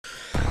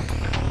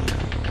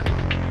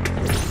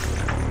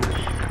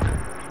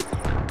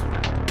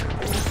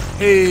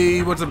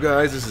Hey, what's up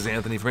guys? This is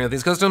Anthony from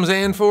Anthony's Customs,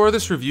 and for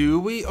this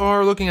review, we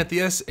are looking at the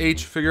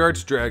SH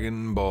Figuarts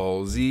Dragon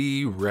Ball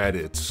Z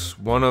RADITZ,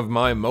 one of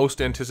my most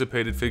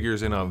anticipated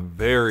figures in a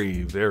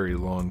very, very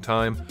long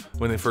time.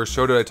 When they first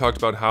showed it, I talked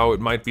about how it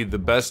might be the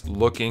best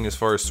looking as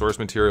far as source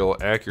material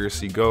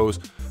accuracy goes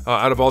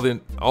out of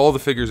all the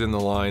figures in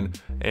the line,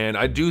 and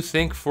I do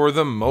think for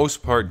the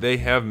most part they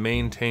have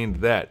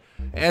maintained that.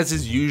 As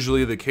is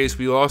usually the case,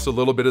 we lost a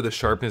little bit of the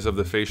sharpness of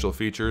the facial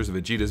features.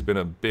 Vegeta's been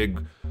a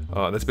big,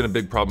 that's been a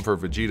big problem for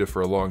Vegeta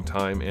for a long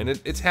time, and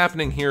it's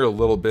happening here a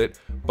little bit,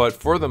 but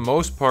for the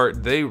most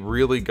part, they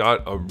really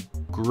got a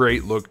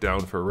great look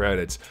down for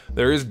Raditz.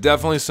 There is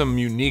definitely some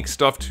unique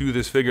stuff to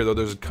this figure, though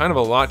there's kind of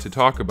a lot to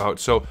talk about,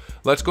 so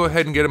let's go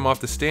ahead and get him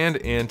off the stand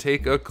and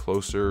take a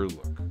closer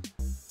look.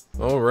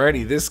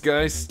 Alrighty, this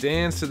guy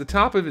stands to the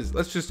top of his,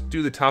 let's just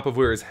do the top of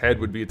where his head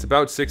would be. It's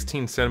about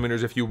 16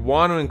 centimeters. If you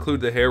want to include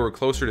the hair, we're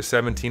closer to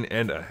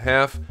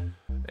 17.5.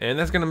 And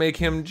that's gonna make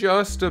him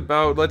just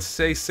about, let's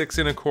say 6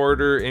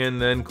 1/4, and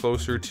then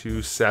closer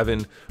to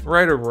 7,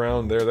 right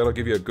around there. That'll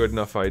give you a good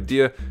enough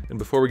idea. And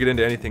before we get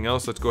into anything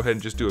else, let's go ahead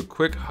and just do a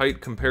quick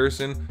height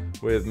comparison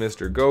with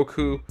Mr.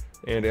 Goku.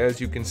 And as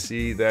you can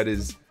see, that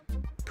is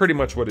pretty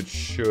much what it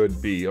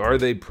should be. Are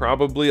they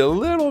probably a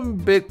little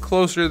bit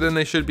closer than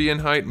they should be in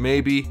height?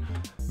 Maybe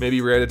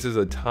Raditz is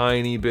a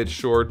tiny bit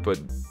short, but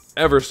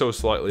ever so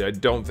slightly. I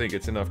don't think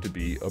it's enough to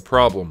be a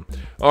problem.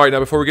 All right, now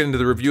before we get into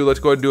the review, let's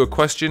go ahead and do a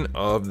question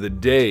of the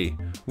day.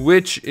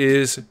 Which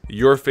is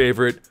your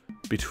favorite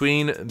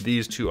between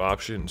these two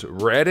options,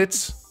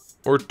 Raditz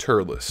or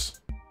Turles?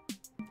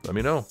 Let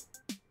me know.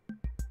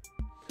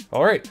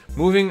 All right,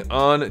 moving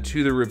on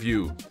to the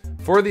review.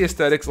 For the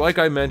aesthetics, like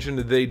I mentioned,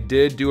 they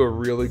did do a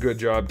really good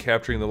job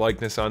capturing the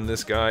likeness on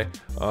this guy.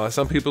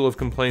 Some people have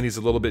complained he's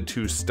a little bit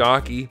too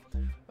stocky.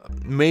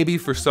 Maybe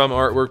for some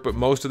artwork, but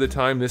most of the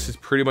time this is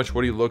pretty much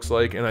what he looks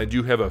like, and I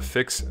do have a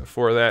fix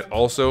for that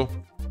also.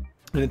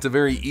 And it's a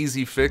very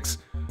easy fix.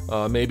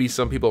 Maybe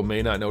some people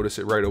may not notice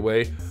it right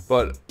away,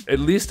 but at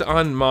least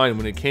on mine,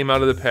 when it came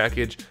out of the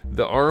package,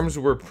 the arms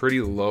were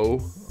pretty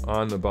low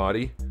on the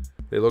body.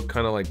 They look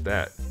kind of like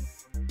that.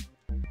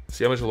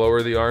 See how much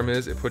lower the arm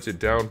is? It puts it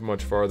down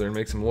much farther and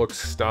makes him look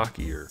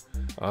stockier.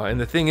 And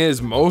the thing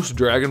is, most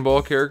Dragon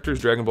Ball characters,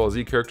 Dragon Ball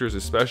Z characters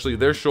especially,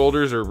 their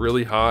shoulders are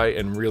really high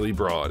and really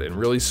broad and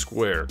really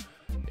square.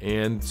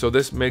 And so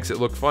this makes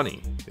it look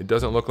funny. It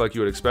doesn't look like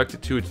you would expect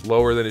it to. It's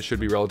lower than it should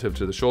be relative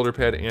to the shoulder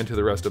pad and to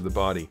the rest of the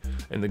body.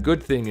 And the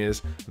good thing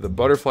is, the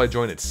butterfly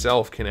joint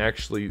itself can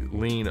actually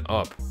lean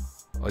up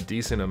a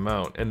decent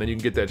amount, and then you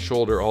can get that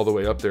shoulder all the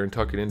way up there and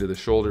tuck it into the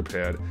shoulder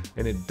pad,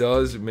 and it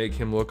does make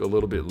him look a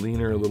little bit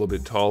leaner, a little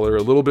bit taller,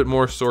 a little bit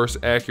more source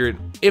accurate.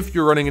 If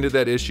you're running into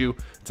that issue,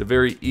 it's a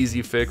very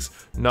easy fix.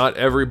 Not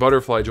every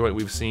butterfly joint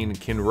we've seen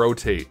can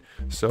rotate,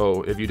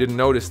 so if you didn't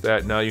notice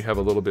that, now you have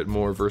a little bit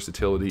more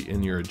versatility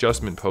in your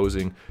adjustment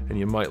posing, and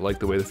you might like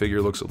the way the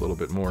figure looks a little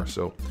bit more,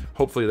 so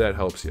hopefully that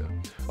helps you.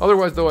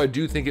 Otherwise though, I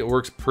do think it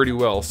works pretty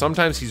well.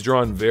 Sometimes he's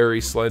drawn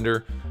very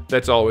slender.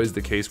 That's always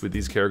the case with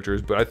these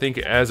characters, but I think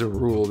as a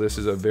rule, this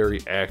is a very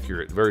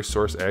accurate, very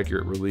source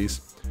accurate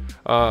release.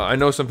 I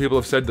know some people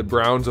have said the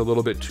brown's a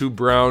little bit too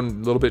brown,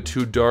 a little bit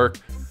too dark.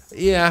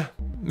 Yeah,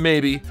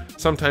 maybe.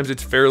 Sometimes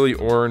it's fairly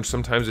orange,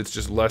 sometimes it's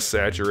just less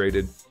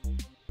saturated.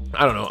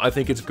 I don't know, I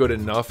think it's good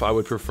enough. I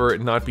would prefer it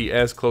not be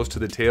as close to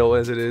the tail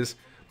as it is,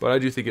 but I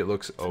do think it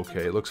looks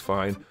okay, it looks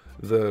fine.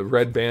 The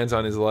red bands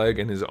on his leg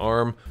and his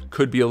arm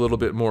could be a little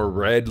bit more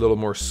red, a little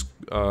more,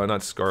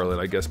 not scarlet,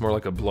 I guess, more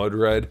like a blood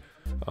red.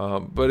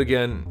 But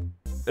again,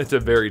 it's a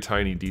very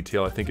tiny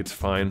detail. I think it's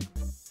fine.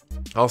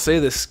 I'll say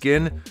the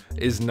skin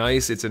is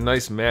nice. It's a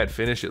nice matte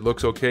finish. It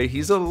looks okay.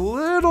 He's a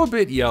little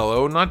bit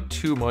yellow, not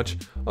too much,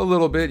 a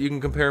little bit. You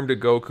can compare him to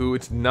Goku.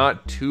 It's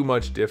not too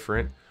much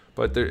different,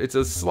 but it's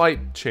a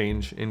slight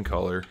change in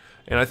color.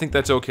 And I think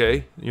that's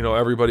okay. You know,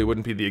 everybody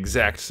wouldn't be the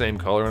exact same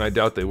color, and I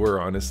doubt they were,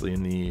 honestly,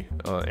 in the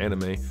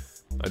anime.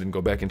 I didn't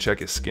go back and check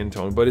his skin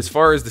tone, but as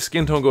far as the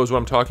skin tone goes, what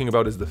I'm talking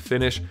about is the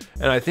finish,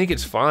 and I think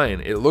it's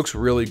fine. It looks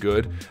really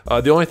good.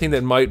 The only thing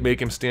that might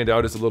make him stand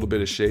out is a little bit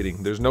of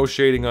shading. There's no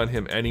shading on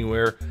him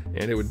anywhere,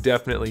 and it would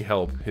definitely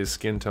help his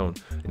skin tone.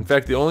 In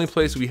fact, the only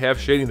place we have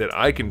shading that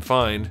I can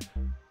find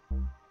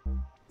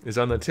is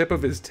on the tip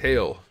of his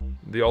tail.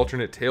 The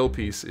alternate tail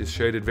piece is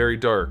shaded very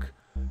dark.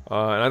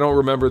 And I don't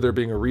remember there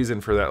being a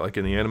reason for that, like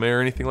in the anime or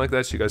anything like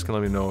that, so you guys can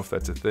let me know if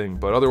that's a thing.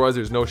 But otherwise,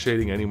 there's no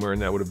shading anywhere,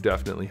 and that would have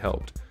definitely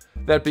helped.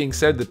 That being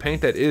said, the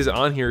paint that is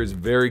on here is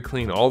very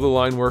clean. All the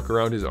line work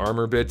around his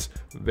armor bits,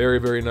 very,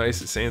 very nice.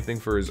 Same thing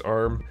for his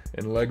arm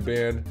and leg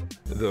band.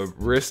 The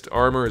wrist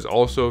armor is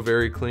also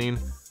very clean.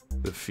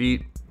 The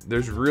feet,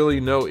 there's really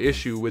no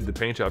issue with the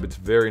paint job. It's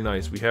very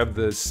nice. We have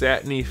the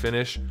satiny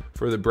finish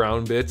for the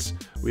brown bits.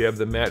 We have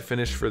the matte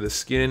finish for the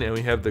skin, and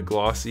we have the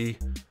glossy,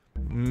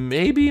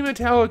 maybe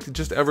metallic,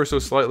 just ever so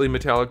slightly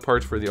metallic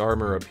parts for the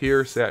armor up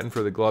here, satin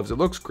for the gloves. It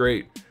looks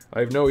great. I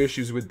have no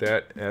issues with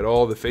that at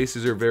all. The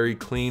faces are very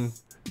clean,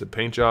 the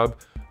paint job.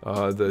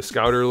 The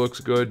Scouter looks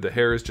good. The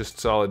hair is just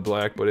solid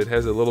black, but it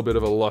has a little bit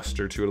of a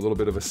luster to it, a little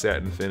bit of a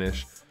satin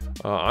finish.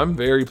 I'm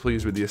very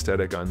pleased with the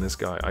aesthetic on this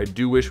guy. I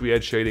do wish we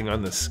had shading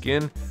on the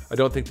skin. I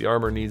don't think the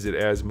armor needs it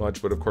as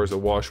much, but of course a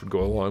wash would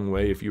go a long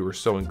way if you were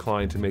so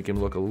inclined to make him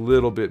look a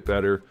little bit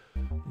better.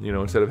 You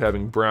know, instead of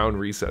having brown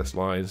recessed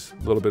lines,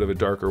 a little bit of a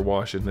darker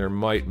wash in there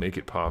might make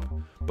it pop.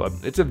 But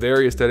it's a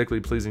very aesthetically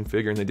pleasing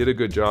figure, and they did a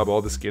good job.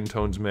 All the skin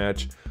tones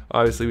match.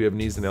 Obviously we have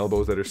knees and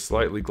elbows that are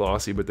slightly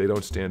glossy, but they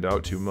don't stand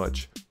out too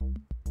much.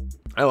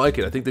 I like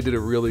it. I think they did a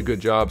really good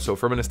job. So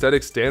from an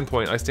aesthetic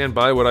standpoint, I stand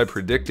by what I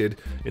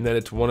predicted in that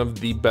it's one of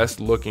the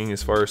best looking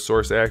as far as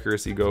source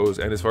accuracy goes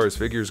and as far as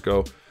figures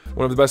go.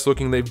 One of the best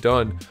looking they've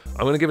done.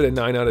 I'm going to give it a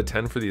 9 out of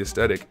 10 for the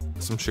aesthetic.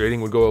 Some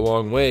shading would go a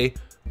long way,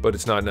 but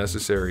it's not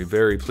necessary.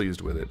 Very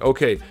pleased with it.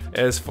 Okay,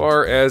 as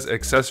far as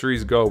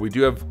accessories go, we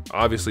do have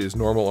obviously his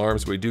normal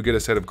arms, but we do get a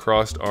set of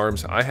crossed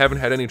arms. I haven't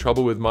had any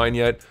trouble with mine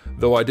yet,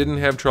 though I didn't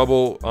have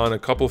trouble on a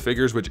couple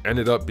figures, which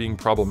ended up being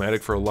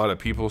problematic for a lot of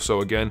people.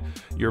 So again,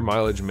 your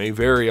mileage may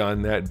vary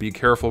on that. Be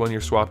careful when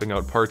you're swapping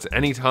out parts.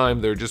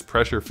 Anytime they're just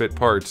pressure fit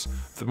parts,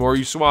 the more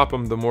you swap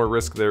them, the more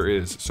risk there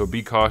is. So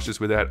be cautious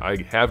with that. I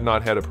have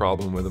not had a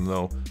problem with them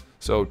though.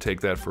 So take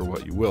that for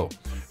what you will.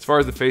 As far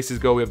as the faces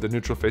go, we have the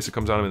neutral face that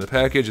comes on him in the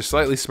package, a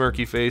slightly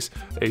smirky face,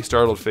 a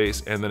startled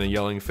face, and then a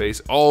yelling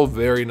face. All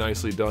very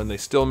nicely done. They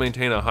still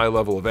maintain a high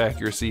level of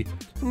accuracy.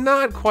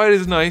 Not quite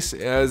as nice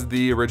as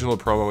the original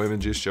promo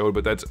images showed,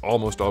 but that's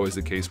almost always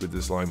the case with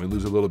this line. We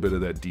lose a little bit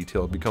of that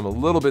detail, become a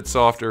little bit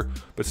softer,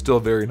 but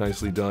still very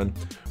nicely done.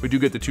 We do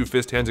get the 2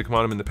 fist hands that come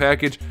on him in the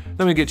package.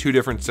 Then we get 2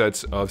 different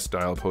sets of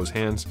style pose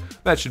hands.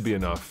 That should be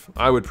enough.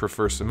 I would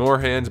prefer some more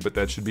hands, but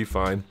that should be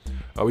fine.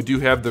 We do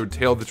have the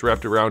tail that's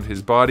wrapped around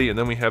his body, and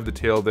then we have the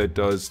tail that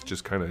does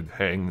just kind of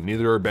hang.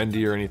 Neither are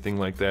bendy or anything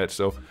like that,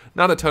 so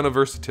not a ton of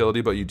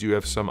versatility, but you do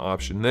have some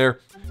option there.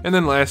 And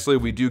then lastly,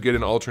 we do get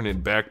an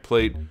alternate back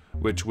plate,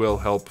 which will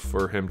help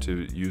for him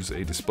to use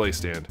a display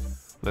stand.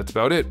 That's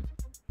about it.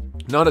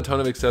 Not a ton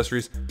of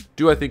accessories.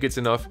 Do I think it's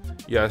enough?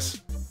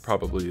 Yes,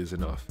 probably is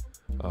enough.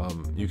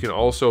 You can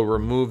also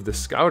remove the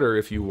scouter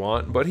if you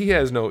want, but he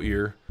has no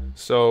ear,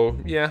 so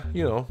yeah,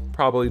 you know,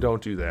 probably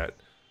don't do that.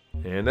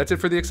 And that's it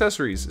for the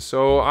accessories.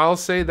 So I'll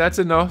say that's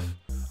enough.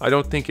 I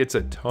don't think it's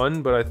a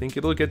ton, but I think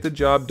it'll get the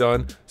job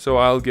done. So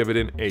I'll give it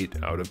an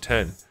 8 out of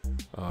 10.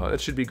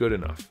 That should be good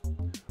enough.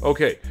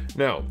 Okay,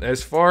 now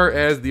as far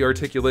as the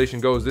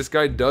articulation goes, this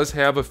guy does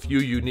have a few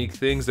unique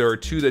things. There are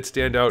 2 that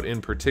stand out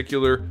in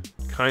particular,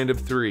 kind of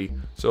 3.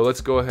 So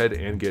let's go ahead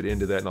and get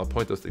into that, and I'll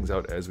point those things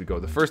out as we go.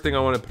 The first thing I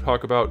want to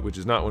talk about, which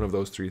is not one of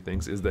those 3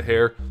 things, is the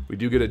hair. We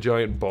do get a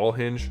giant ball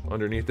hinge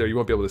underneath there. You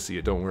won't be able to see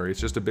it, don't worry. It's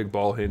just a big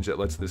ball hinge that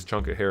lets this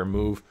chunk of hair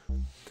move.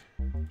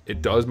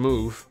 It does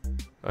move,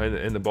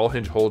 and the ball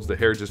hinge holds the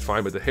hair just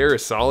fine, but the hair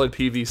is solid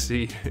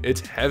PVC.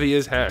 It's heavy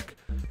as heck.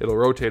 It'll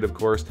rotate, of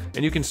course,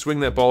 and you can swing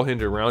that ball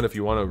hinge around if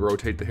you want to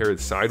rotate the hair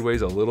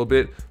sideways a little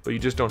bit, but you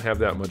just don't have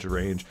that much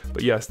range.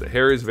 But yes, the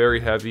hair is very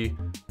heavy.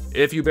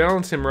 If you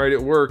balance him right,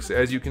 it works.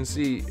 As you can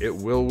see, it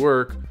will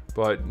work,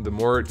 but the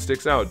more it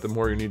sticks out, the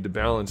more you need to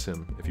balance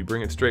him. If you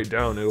bring it straight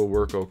down, it'll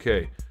work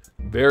okay.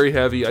 Very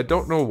heavy. I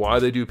don't know why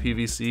they do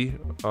PVC.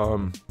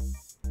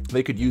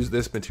 They could use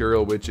this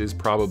material, which is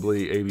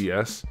probably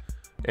ABS,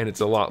 and it's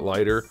a lot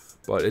lighter,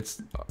 but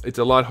it's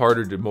a lot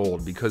harder to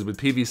mold because with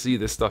PVC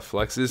this stuff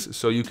flexes,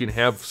 so you can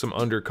have some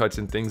undercuts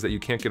and things that you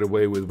can't get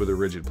away with a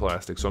rigid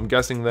plastic. So I'm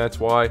guessing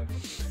that's why.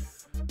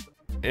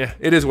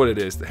 It is what it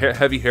is. The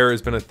heavy hair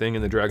has been a thing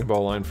in the Dragon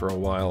Ball line for a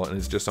while, and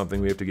it's just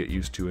something we have to get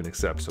used to and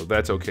accept, so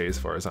that's okay as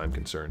far as I'm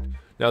concerned.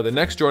 Now the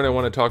next joint I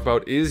want to talk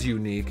about is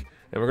unique,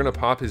 and we're going to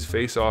pop his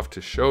face off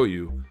to show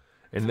you,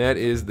 and that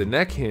is the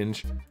neck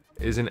hinge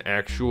is an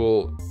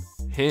actual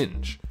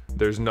hinge.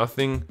 There's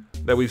nothing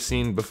that we've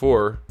seen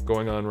before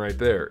going on right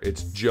there.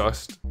 It's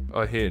just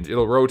a hinge.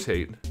 It'll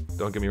rotate,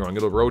 don't get me wrong,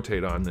 it'll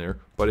rotate on there,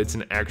 but it's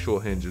an actual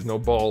hinge. There's no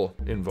ball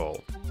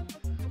involved.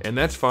 And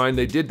that's fine.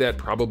 They did that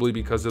probably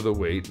because of the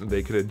weight.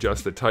 They could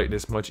adjust the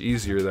tightness much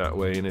easier that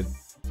way, and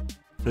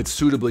it's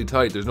suitably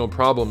tight. There's no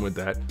problem with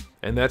that,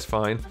 and that's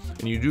fine.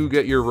 And you do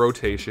get your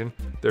rotation.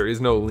 There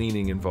is no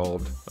leaning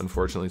involved,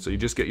 unfortunately, so you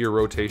just get your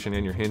rotation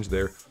and your hinge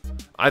there.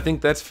 I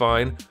think that's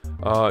fine.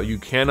 You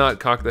cannot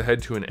cock the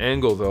head to an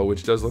angle though,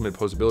 which does limit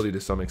posability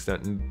to some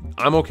extent, and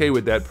I'm okay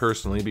with that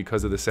personally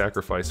because of the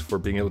sacrifice for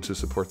being able to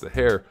support the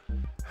hair.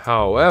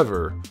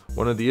 However,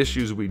 one of the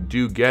issues we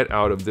do get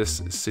out of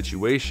this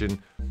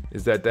situation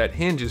is that that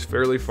hinge is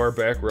fairly far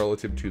back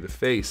relative to the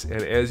face,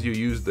 and as you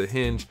use the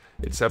hinge,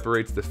 it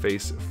separates the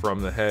face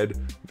from the head,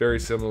 very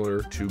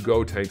similar to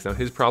Gotenks. Now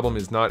his problem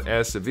is not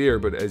as severe,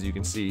 but as you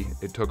can see,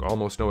 it took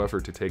almost no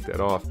effort to take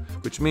that off,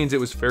 which means it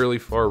was fairly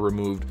far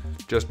removed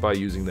just by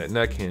using that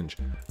neck hinge.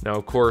 Now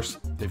of course,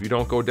 if you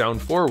don't go down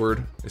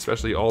forward,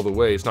 especially all the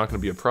way, it's not going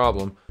to be a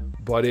problem,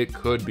 but it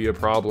could be a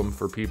problem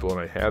for people, and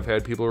I have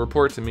had people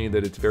report to me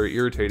that it's very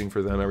irritating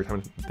for them every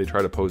time they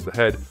try to pose the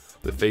head.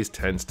 The face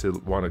tends to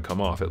want to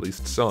come off, at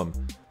least some.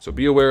 So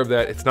be aware of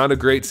that. It's not a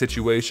great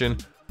situation.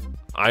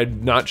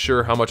 I'm not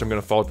sure how much I'm going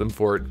to fault them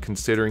for it,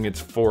 considering it's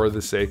for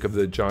the sake of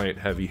the giant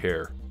heavy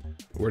hair.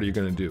 What are you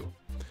going to do?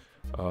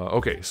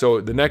 Okay,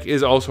 so the neck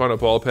is also on a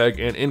ball peg,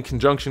 and in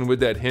conjunction with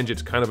that hinge,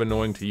 it's kind of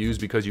annoying to use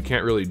because you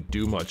can't really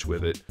do much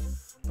with it.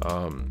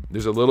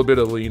 There's a little bit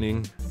of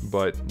leaning,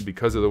 but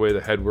because of the way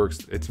the head works,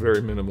 it's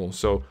very minimal.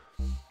 So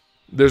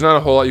there's not a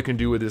whole lot you can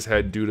do with this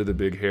head due to the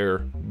big hair,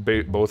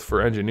 both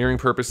for engineering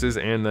purposes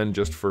and then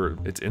just for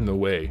it's in the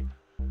way.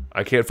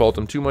 I can't fault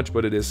them too much,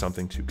 but it is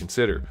something to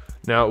consider.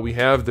 Now, we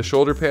have the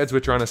shoulder pads,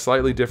 which are on a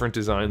slightly different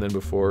design than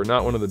before.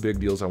 Not one of the big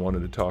deals I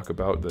wanted to talk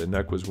about. The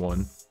neck was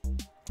one.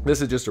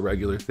 This is just a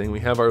regular thing. We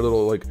have our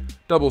little like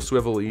double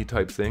swivel-y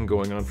type thing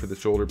going on for the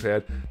shoulder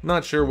pad.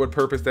 Not sure what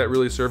purpose that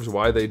really serves,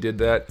 why they did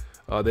that.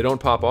 They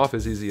don't pop off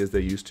as easy as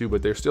they used to,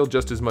 but they're still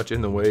just as much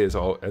in the way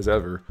as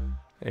ever.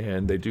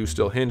 And they do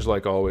still hinge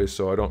like always,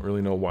 so I don't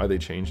really know why they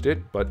changed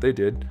it, but they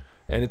did.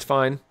 And it's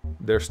fine.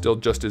 They're still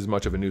just as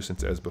much of a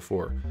nuisance as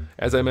before.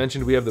 As I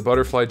mentioned, we have the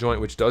butterfly joint,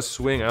 which does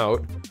swing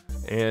out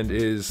and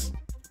is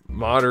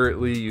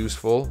moderately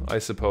useful, I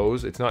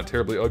suppose. It's not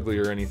terribly ugly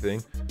or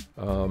anything.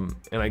 And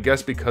I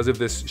guess because of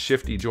this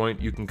shifty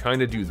joint, you can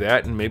kind of do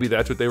that, and maybe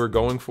that's what they were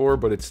going for,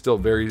 but it's still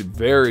very,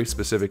 very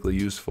specifically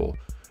useful.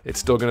 It's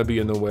still going to be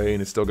in the way,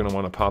 and it's still going to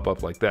want to pop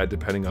up like that,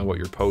 depending on what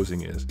your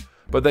posing is.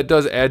 But that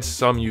does add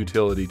some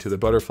utility to the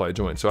butterfly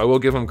joint, so I will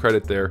give them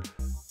credit there.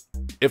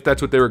 If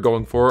that's what they were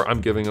going for,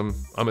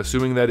 I'm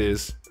assuming that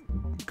is.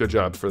 Good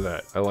job for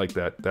that. I like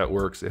that. That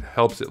works. It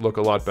helps it look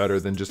a lot better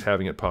than just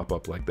having it pop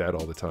up like that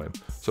all the time.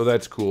 So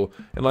that's cool.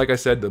 And like I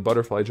said, the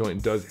butterfly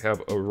joint does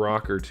have a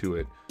rocker to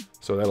it,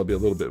 so that'll be a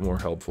little bit more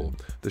helpful.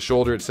 The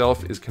shoulder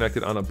itself is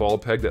connected on a ball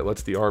peg that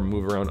lets the arm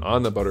move around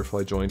on the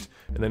butterfly joint,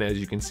 and then as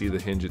you can see, the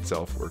hinge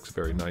itself works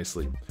very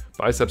nicely.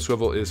 Bicep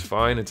swivel is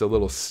fine. It's a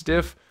little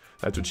stiff.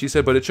 That's what she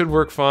said, but it should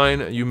work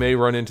fine. You may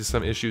run into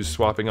some issues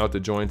swapping out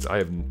the joints.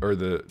 Or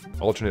the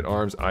alternate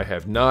arms. I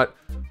have not,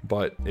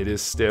 but it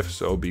is stiff,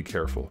 so be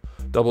careful.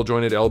 Double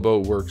jointed elbow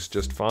works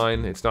just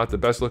fine. It's not the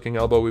best looking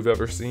elbow we've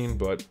ever seen,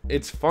 but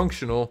it's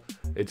functional.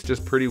 It's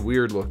just pretty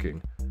weird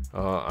looking.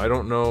 I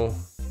don't know.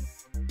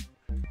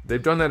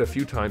 They've done that a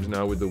few times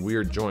now with the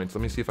weird joints.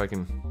 Let me see if I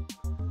can.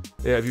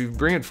 Yeah, if you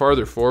bring it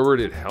farther forward,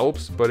 it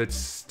helps, but it's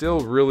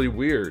still really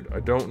weird. I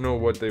don't know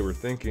what they were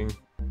thinking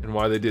and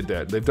why they did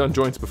that. They've done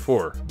joints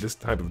before, this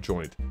type of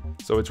joint,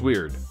 so it's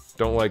weird.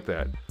 Don't like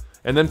that.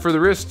 And then for the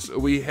wrists,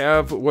 we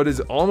have what is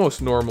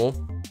almost normal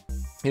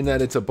in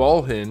that it's a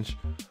ball hinge.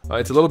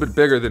 It's a little bit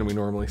bigger than we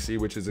normally see,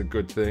 which is a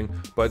good thing.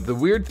 But the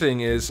weird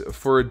thing is,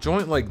 for a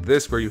joint like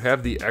this where you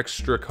have the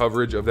extra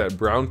coverage of that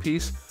brown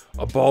piece,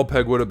 a ball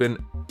peg would have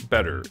been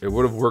better. It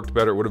would have worked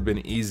better. It would have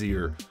been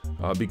easier.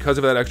 Because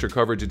of that extra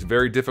coverage, it's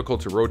very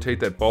difficult to rotate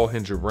that ball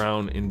hinge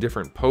around in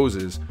different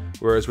poses,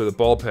 whereas with a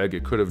ball peg,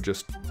 it could have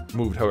just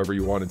moved however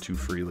you wanted to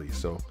freely.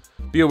 So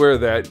be aware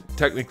of that.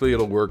 Technically,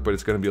 it'll work, but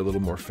it's going to be a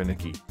little more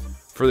finicky.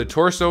 For the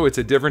torso, it's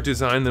a different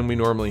design than we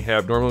normally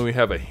have. Normally, we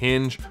have a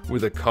hinge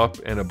with a cup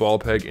and a ball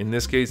peg. In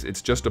this case,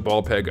 it's just a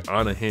ball peg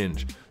on a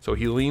hinge. So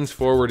he leans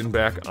forward and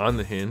back on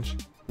the hinge.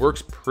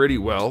 Works pretty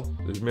well.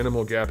 There's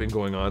minimal gapping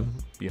going on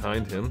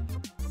behind him,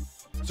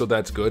 so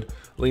that's good.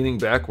 Leaning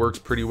back works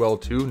pretty well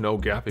too. No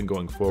gapping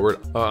going forward.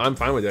 I'm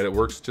fine with that. It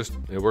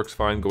works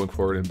fine going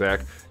forward and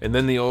back. And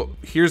then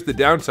here's the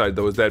downside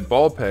though, is that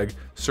ball peg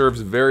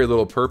serves very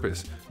little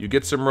purpose. You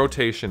get some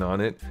rotation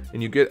on it,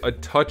 and you get a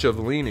touch of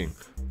leaning,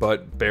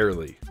 but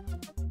barely.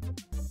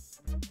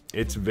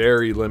 It's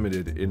very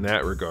limited in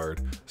that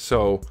regard.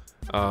 So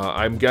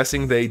I'm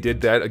guessing they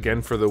did that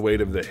again for the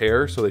weight of the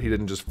hair so that he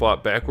didn't just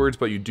flop backwards,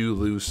 but you do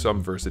lose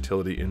some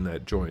versatility in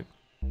that joint.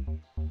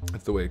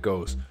 That's the way it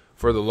goes.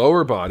 For the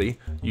lower body,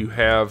 you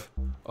have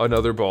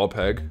another ball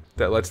peg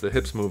that lets the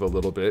hips move a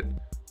little bit.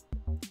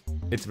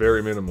 It's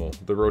very minimal.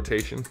 The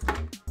rotation,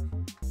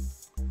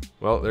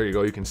 well, there you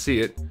go. You can see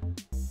it.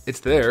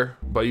 It's there,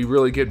 but you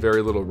really get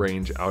very little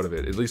range out of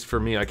it. At least for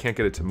me, I can't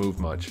get it to move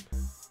much.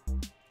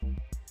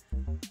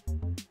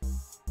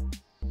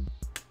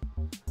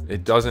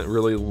 It doesn't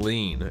really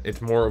lean.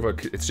 It's more of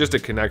it's just a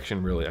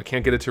connection really. I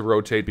can't get it to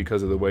rotate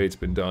because of the way it's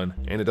been done,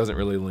 and it doesn't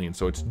really lean.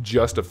 So it's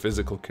just a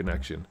physical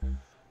connection.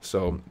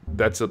 So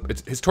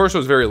his torso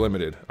is very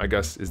limited, I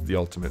guess, is the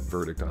ultimate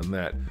verdict on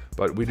that.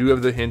 But we do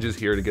have the hinges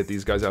here to get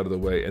these guys out of the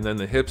way. And then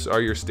the hips are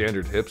your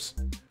standard hips.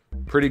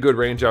 Pretty good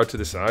range out to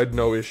the side,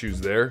 no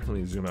issues there. Let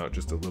me zoom out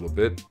just a little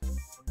bit.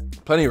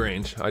 Plenty of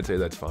range, I'd say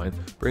that's fine.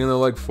 Bringing the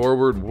leg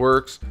forward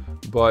works,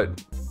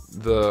 but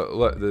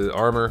the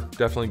armor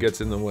definitely gets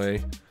in the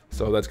way.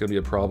 So that's going to be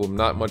a problem.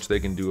 Not much they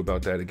can do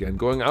about that again.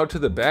 Going out to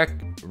the back,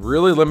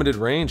 really limited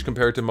range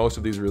compared to most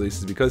of these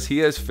releases because he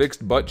has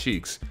fixed butt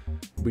cheeks.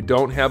 We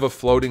don't have a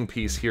floating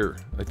piece here.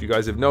 If you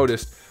guys have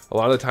noticed, a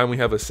lot of the time we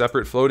have a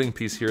separate floating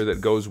piece here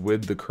that goes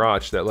with the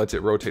crotch that lets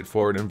it rotate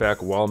forward and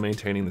back while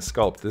maintaining the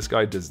sculpt. This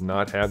guy does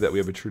not have that. We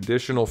have a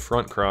traditional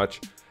front crotch,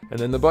 and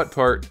then the butt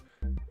part,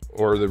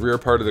 or the rear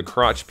part of the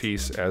crotch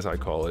piece, as I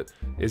call it,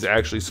 is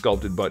actually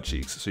sculpted butt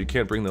cheeks. So you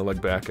can't bring the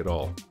leg back at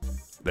all.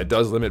 That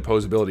does limit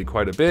posability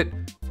quite a bit.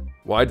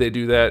 Why'd they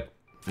do that?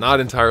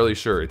 Not entirely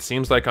sure. It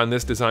seems like on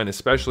this design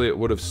especially, it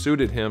would have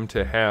suited him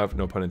to have,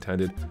 no pun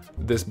intended,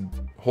 this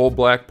whole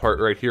black part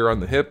right here on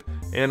the hip,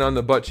 and on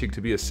the butt cheek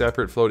to be a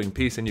separate floating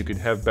piece, and you could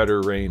have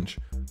better range,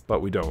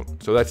 but we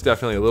don't. So that's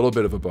definitely a little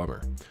bit of a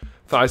bummer.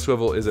 Thigh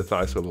swivel is a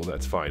thigh swivel,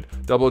 that's fine.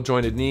 Double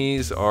jointed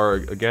knees are,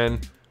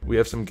 again, we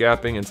have some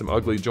gapping and some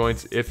ugly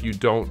joints if you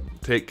don't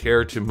take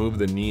care to move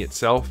the knee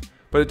itself,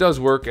 but it does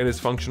work and it's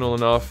functional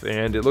enough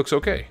and it looks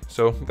okay.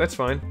 So that's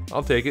fine,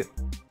 I'll take it.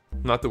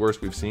 Not the worst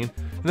we've seen.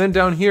 And then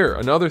down here,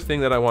 another thing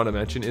that I want to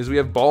mention is we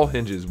have ball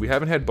hinges. We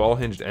haven't had ball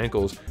hinged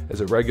ankles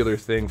as a regular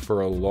thing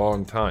for a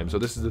long time. So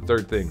this is the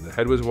third thing. The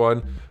head was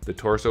 1, the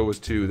torso was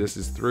 2, this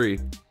is 3.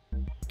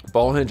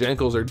 Ball hinge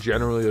ankles are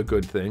generally a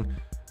good thing.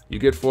 You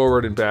get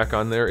forward and back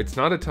on there. It's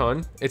not a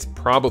ton, it's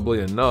probably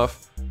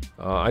enough.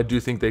 I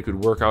do think they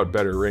could work out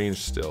better range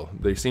still.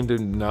 They seem to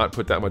not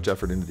put that much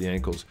effort into the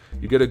ankles.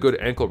 You get a good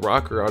ankle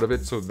rocker out of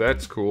it, so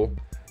that's cool.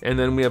 And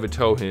then we have a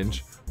toe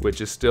hinge, which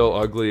is still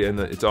ugly, and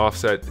it's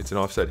offset. It's an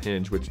offset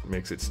hinge, which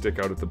makes it stick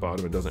out at the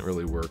bottom. It doesn't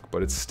really work,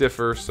 but it's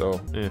stiffer, so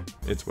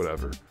it's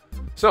whatever.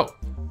 So,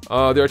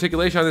 the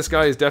articulation on this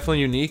guy is definitely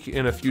unique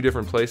in a few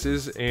different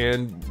places,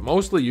 and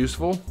mostly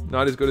useful.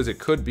 Not as good as it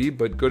could be,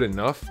 but good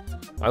enough.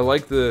 I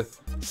like the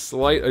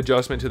slight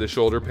adjustment to the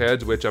shoulder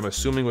pads, which I'm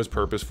assuming was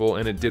purposeful,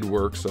 and it did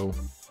work, so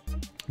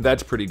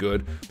that's pretty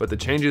good. But the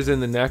changes in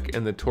the neck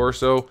and the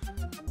torso,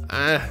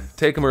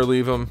 take them or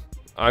leave them.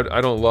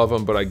 I don't love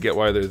them, but I get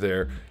why they're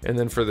there. And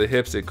then for the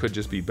hips, it could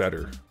just be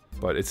better,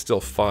 but it's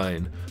still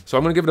fine. So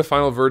I'm gonna give it a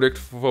final verdict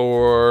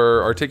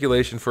for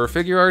articulation for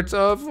Figuarts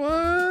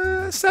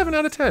of 7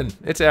 out of 10.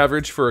 It's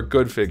average for a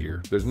good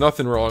figure. There's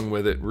nothing wrong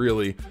with it,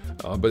 really,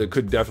 but it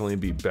could definitely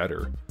be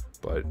better.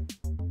 But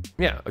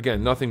yeah,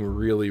 again, nothing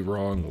really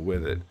wrong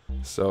with it.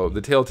 So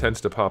the tail tends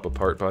to pop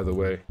apart, by the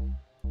way.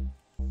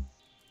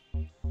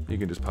 You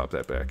can just pop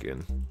that back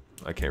in.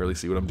 I can't really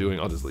see what I'm doing,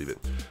 I'll just leave it.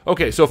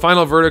 Okay, so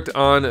final verdict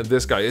on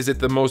this guy. Is it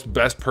the most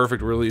best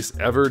perfect release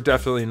ever?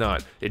 Definitely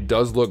not. It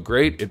does look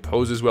great, it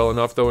poses well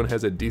enough though, and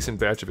has a decent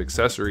batch of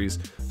accessories,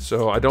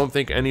 so I don't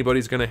think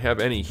anybody's gonna have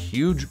any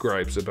huge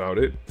gripes about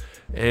it.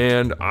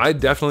 And I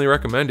definitely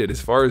recommend it. As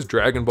far as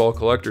Dragon Ball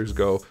collectors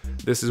go,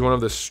 this is one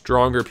of the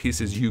stronger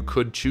pieces you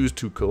could choose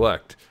to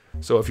collect.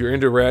 So if you're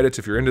into RADITZ,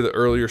 if you're into the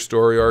earlier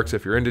story arcs,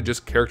 if you're into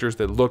just characters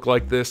that look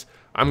like this,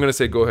 I'm gonna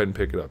say go ahead and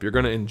pick it up. You're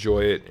gonna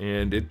enjoy it,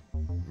 and it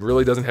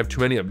really doesn't have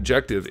too many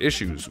objective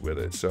issues with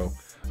it. So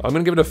I'm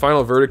gonna give it a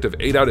final verdict of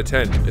 8 out of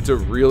 10. It's a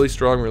really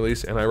strong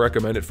release, and I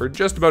recommend it for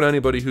just about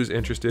anybody who's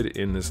interested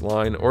in this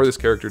line, or this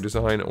character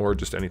design, or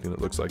just anything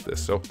that looks like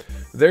this. So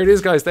there it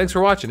is, guys. Thanks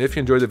for watching. If you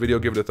enjoyed the video,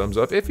 give it a thumbs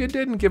up. If you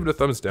didn't, give it a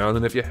thumbs down.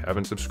 And if you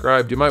haven't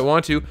subscribed, you might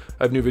want to.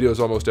 I have new videos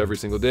almost every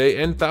single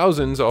day, and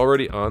thousands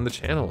already on the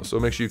channel. So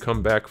make sure you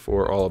come back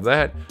for all of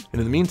that. And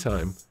in the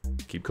meantime,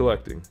 keep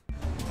collecting.